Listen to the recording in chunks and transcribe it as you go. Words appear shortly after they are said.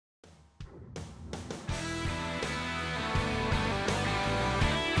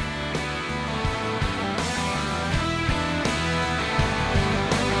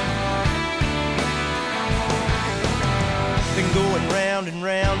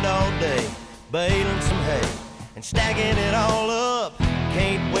baling some hay and stacking it all up.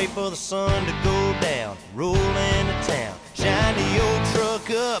 Can't wait for the sun to go down, roll into town, shine the old truck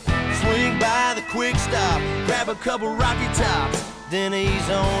up, swing by the quick stop, grab a couple Rocky Tops, then ease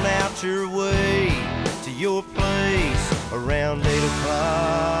on out your way to your place around 8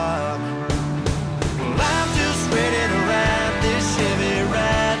 o'clock. Well, I'm just ready to ride this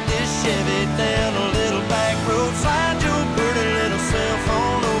Chevy down a little back road. Slide your pretty little cell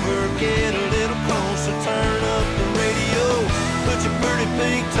phone over, get a little closer, turn up the radio, put your pretty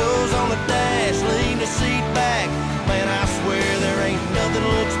pink toes on the dash, lean the seat back. Man, I swear there ain't nothing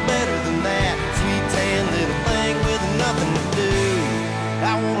looks better than that sweet tan little thing with nothing to do.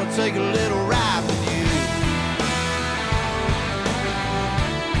 I wanna take a little ride with you.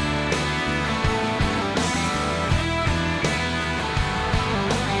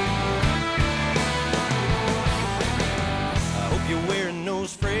 You're wearing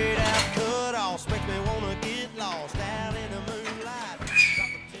those frayed out cut-offs, make me wanna get lost out in the moonlight.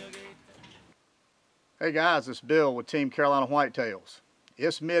 Hey guys, it's Bill with Team Carolina Whitetails.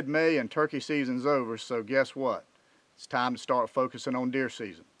 It's mid-May and turkey season's over, so guess what? It's time to start focusing on deer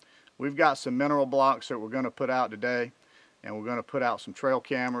season. We've got some mineral blocks that we're going to put out today, and we're going to put out some trail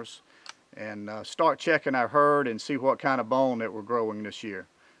cameras and start checking our herd and see what kind of bone that we're growing this year.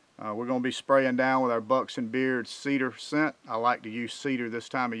 We're going to be spraying down with our Bucks and Beards cedar scent. I like to use cedar this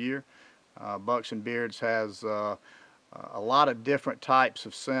time of year. Bucks and Beards has a lot of different types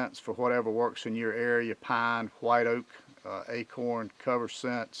of scents for whatever works in your area: pine, white oak, acorn, cover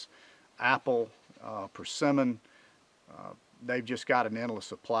scents, apple, persimmon. They've just got an endless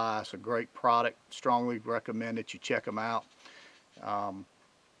supply. It's a great product. Strongly recommend that you check them out.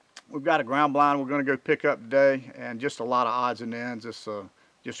 We've got a ground blind we're going to go pick up today, and just a lot of odds and ends. It's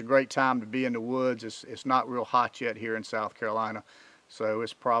just a great time to be in the woods. It's not real hot yet here in South Carolina, so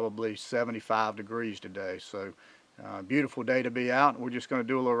it's probably 75 degrees today. So beautiful day to be out. We're just going to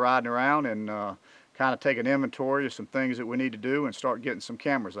do a little riding around and kind of take an inventory of some things that we need to do and start getting some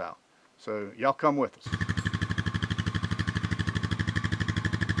cameras out. So y'all come with us.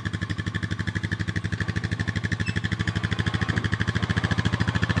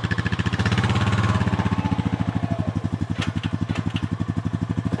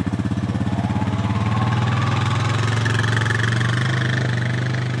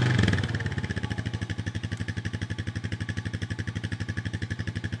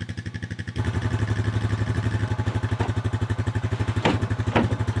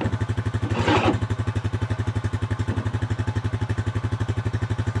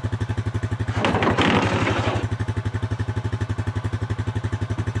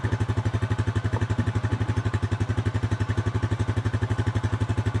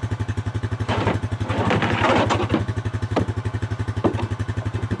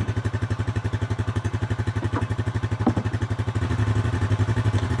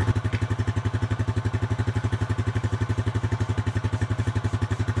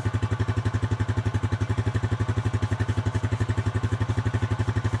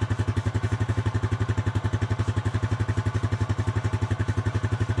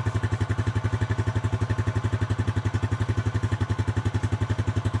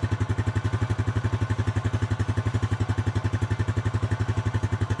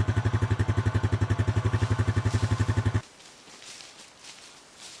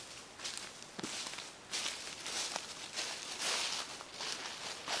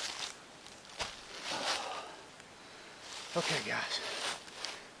 Okay guys,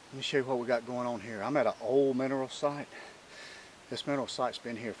 let me show you what we got going on here. I'm at an old mineral site. This mineral site's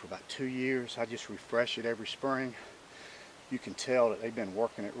been here for about 2 years. I just refresh it every spring. You can tell that they've been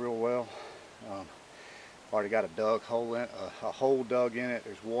working it real well. Already got a hole dug in it.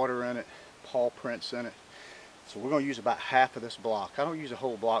 There's water in it, paw prints in it. So we're going to use about half of this block. I don't use a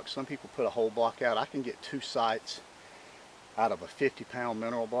whole block. Some people put a whole block out. I can get 2 sites out of a 50-pound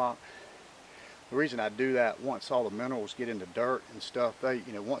mineral block. The reason I do that, once all the minerals get into dirt and stuff,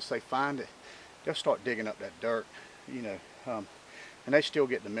 once they find it, they'll start digging up that dirt, and they still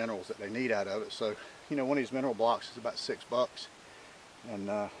get the minerals that they need out of it. So, one of these mineral blocks is about $6, and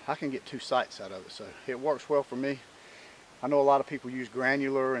I can get 2 sites out of it. So it works well for me. I know a lot of people use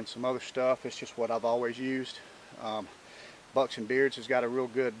granular and some other stuff. It's just what I've always used. Bucks and Beards has got a real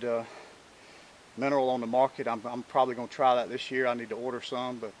good mineral on the market. I'm probably going to try that this year. I need to order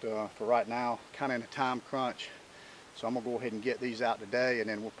some, but for right now, kind of in a time crunch. So I'm going to go ahead and get these out today, and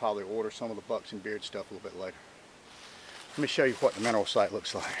then we'll probably order some of the Bucks and Beards stuff a little bit later. Let me show you what the mineral site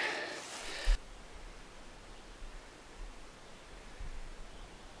looks like.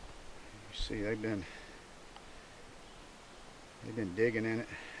 You see, they've been digging in it.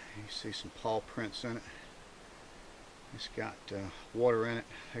 You see some paw prints in it. It's got water in it.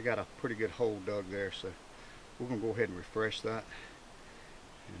 I got a pretty good hole dug there, so we're going to go ahead and refresh that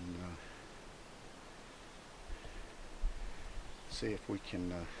and see if we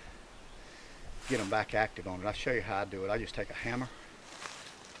can get them back active on it. I'll show you how I do it. I just take a hammer.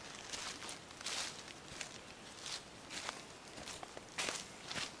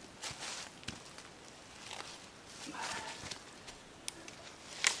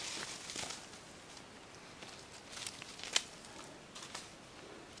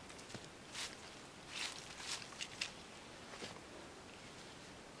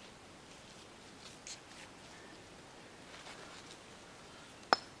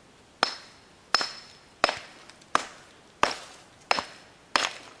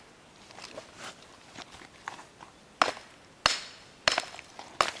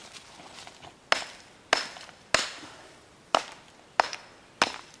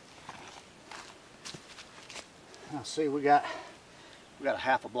 Now see, we got a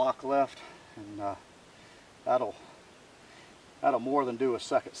half a block left, and that'll more than do a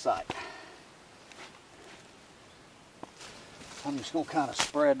second sight. I'm just gonna kind of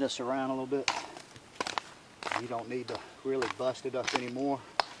spread this around a little bit. You don't need to really bust it up anymore.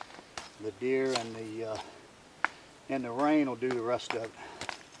 The deer and the rain will do the rest of it.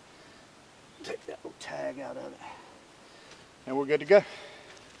 Take that little tag out of it, and we're good to go.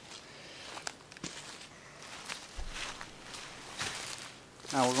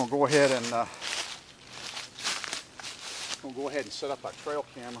 Now we're going to go ahead and set up our trail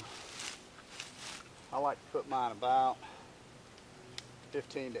camera. I like to put mine about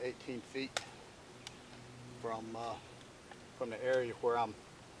 15 to 18 feet from the area where I'm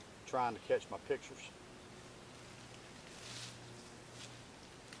trying to catch my pictures.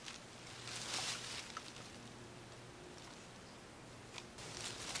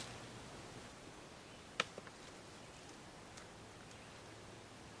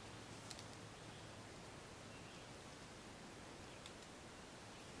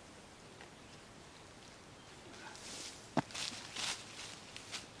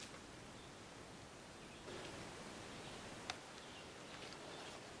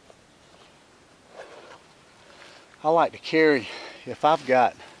 I like to carry, if I've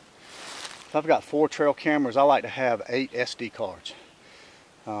got 4 trail cameras, I like to have 8 SD cards.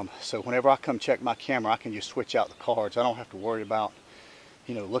 So whenever I come check my camera, I can just switch out the cards. I don't have to worry about,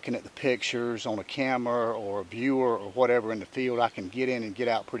 looking at the pictures on a camera or a viewer or whatever in the field. I can get in and get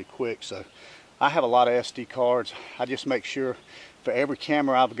out pretty quick. So I have a lot of SD cards. I just make sure for every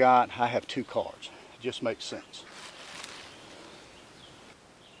camera I've got, I have 2 cards. It just makes sense.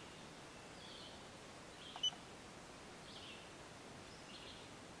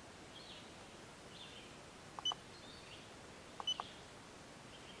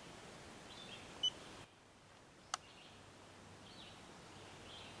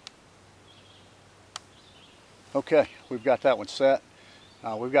 Okay, we've got that one set.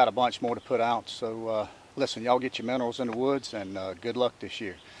 We've got a bunch more to put out, so listen, y'all get your minerals in the woods, and good luck this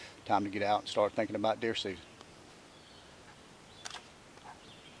year. Time to get out and start thinking about deer season.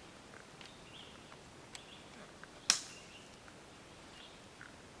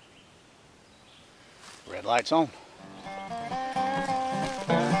 Red light's on.